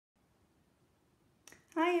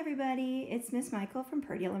Hi everybody, it's Miss Michael from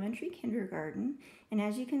Purdy Elementary Kindergarten, and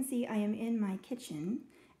as you can see I am in my kitchen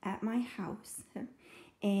at my house,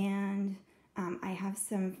 and I have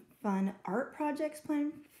some fun art projects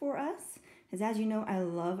planned for us, because as you know I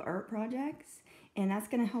love art projects, and that's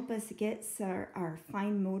going to help us get our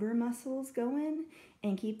fine motor muscles going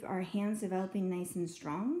and keep our hands developing nice and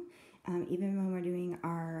strong, even when we're doing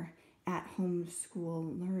our at-home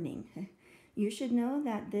school learning. You should know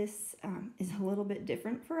that this is a little bit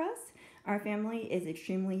different for us. Our family is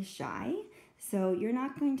extremely shy, so you're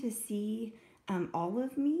not going to see all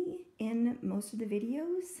of me in most of the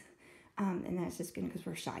videos, and that's just because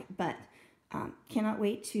we're shy, but cannot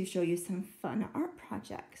wait to show you some fun art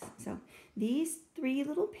projects. So these three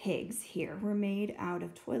little pigs here were made out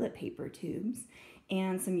of toilet paper tubes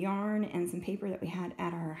and some yarn and some paper that we had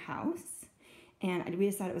at our house. And we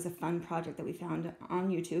decided it was a fun project that we found on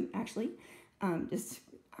YouTube, actually.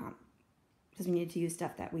 Because we needed to use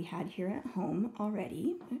stuff that we had here at home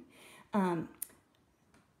already. I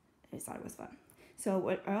just thought it was fun. So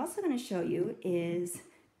what I'm also going to show you is,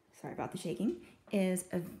 sorry about the shaking, is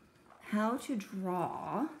how to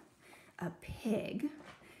draw a pig.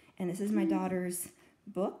 And this is my daughter's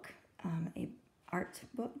book, a art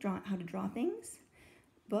book, how to draw things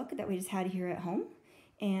book that we just had here at home.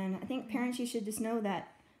 And I think parents, you should just know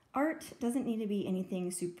that art doesn't need to be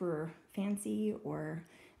anything super fancy or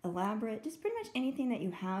elaborate, just pretty much anything that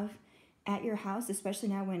you have at your house, especially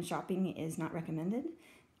now when shopping is not recommended.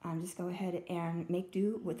 Just go ahead and make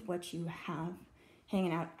do with what you have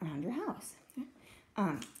hanging out around your house.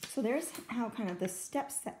 So there's how kind of the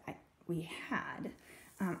steps that we had.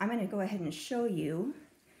 I'm going to go ahead and show you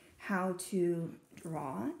how to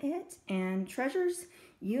draw it. And treasures,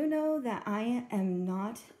 you know that I am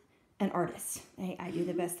not an artist. I do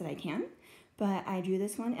the best that I can, but I drew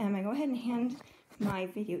this one, and I'm gonna go ahead and hand my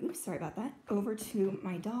video, oops, sorry about that, over to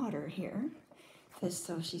my daughter here, just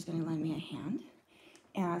so she's gonna lend me a hand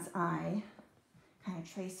as I kind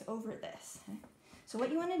of trace over this. So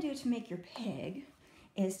what you wanna do to make your pig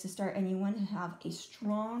is to start, and you want to have a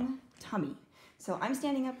strong tummy. So I'm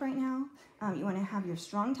standing up right now. You wanna have your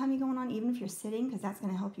strong tummy going on, even if you're sitting, because that's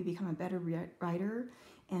gonna help you become a better writer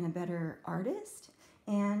and a better artist.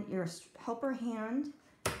 And your helper hand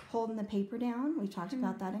holding the paper down. We talked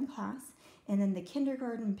about that in class. And then the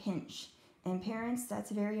kindergarten pinch. And parents, that's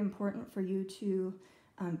very important for you to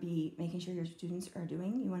be making sure your students are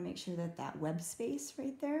doing. You want to make sure that that web space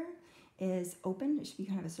right there is open. It should be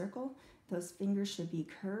kind of a circle. Those fingers should be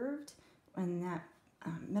curved. And that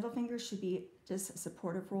middle finger should be just a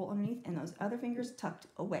supportive roll underneath. And those other fingers tucked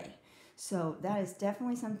away. So that is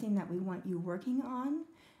definitely something that we want you working on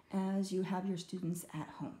as you have your students at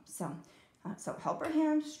home. So helper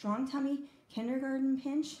hand, strong tummy, kindergarten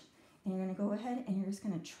pinch, and you're gonna go ahead and you're just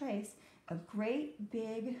gonna trace a great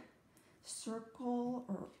big circle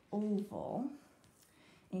or oval.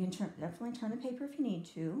 And you can definitely turn the paper if you need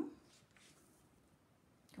to.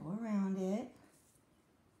 Go around it.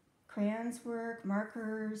 Crayons work,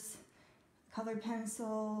 markers, colored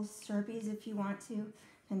pencils, Sharpies if you want to.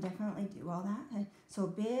 Can definitely do all that. So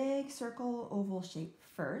big circle oval shape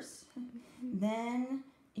first. Then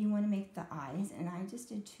you want to make the eyes, and I just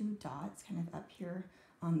did 2 dots kind of up here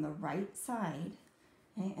on the right side,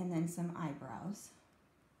 okay? And then some eyebrows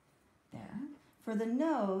there. For the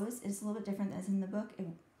nose, it's a little bit different as in the book.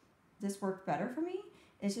 This worked better for me.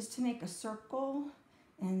 It's just to make a circle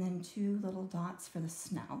and then 2 little dots for the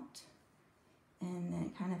snout, and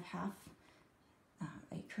then kind of half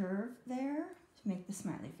a curve there to make the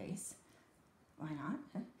smiley face. Why not?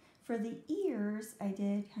 For the ears, I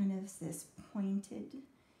did kind of this pointed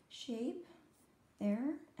shape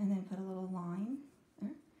there, and then put a little line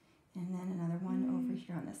there, and then another one over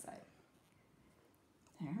here on this side.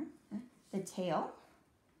 There. The tail.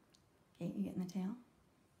 Okay, you getting the tail?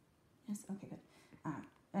 Yes? Okay, good.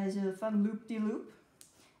 As a fun loop-de-loop.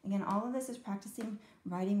 Again, all of this is practicing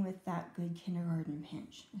writing with that good kindergarten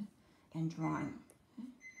pinch and drawing.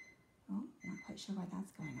 Oh, not quite sure why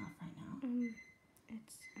that's going off right now.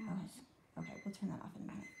 It's okay, we'll turn that off in a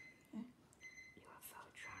minute. Okay. UFO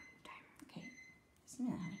drone timer. Okay, just a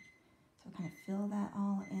minute, honey. So kind of fill that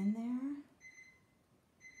all in there.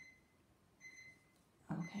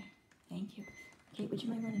 Okay, thank you. Kate, would you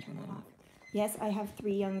mind going to turn that off? Yes, I have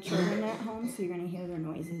 3 young children at home, so you're going to hear their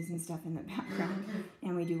noises and stuff in the background.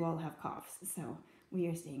 And we do all have coughs, so we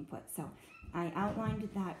are staying put. So I outlined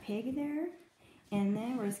that pig there, and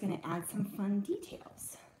then we're just going to add some fun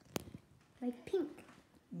details. Like pink.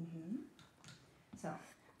 So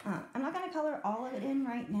I'm not going to color all of it in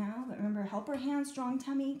right now, but remember, helper hand, strong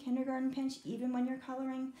tummy, kindergarten pinch, even when you're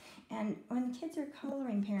coloring. And when kids are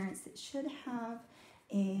coloring, parents, it should have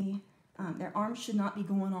their arms should not be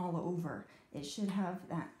going all over. It should have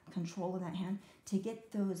that control of that hand to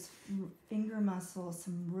get those finger muscles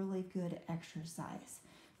some really good exercise,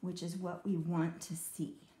 which is what we want to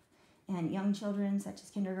see. And young children, such as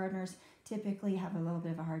kindergartners, typically have a little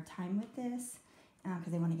bit of a hard time with this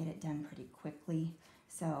because they want to get it done pretty quickly.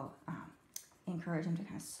 So encourage them to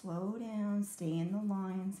kind of slow down, stay in the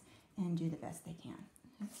lines, and do the best they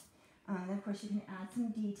can. Then of course you can add some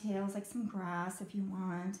details like some grass if you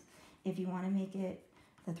want. If you want to make it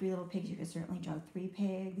the 3 little pigs, you could certainly draw 3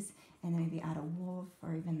 pigs and then maybe add a wolf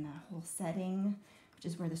or even the whole setting, which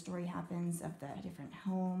is where the story happens of the different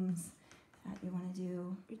homes that you want to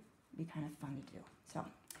do. It'd be kind of fun to do. So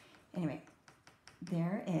anyway,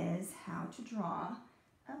 there is how to draw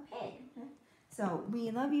a pig. So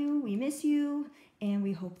we love you, we miss you, and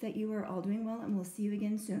we hope that you are all doing well, and we'll see you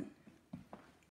again soon.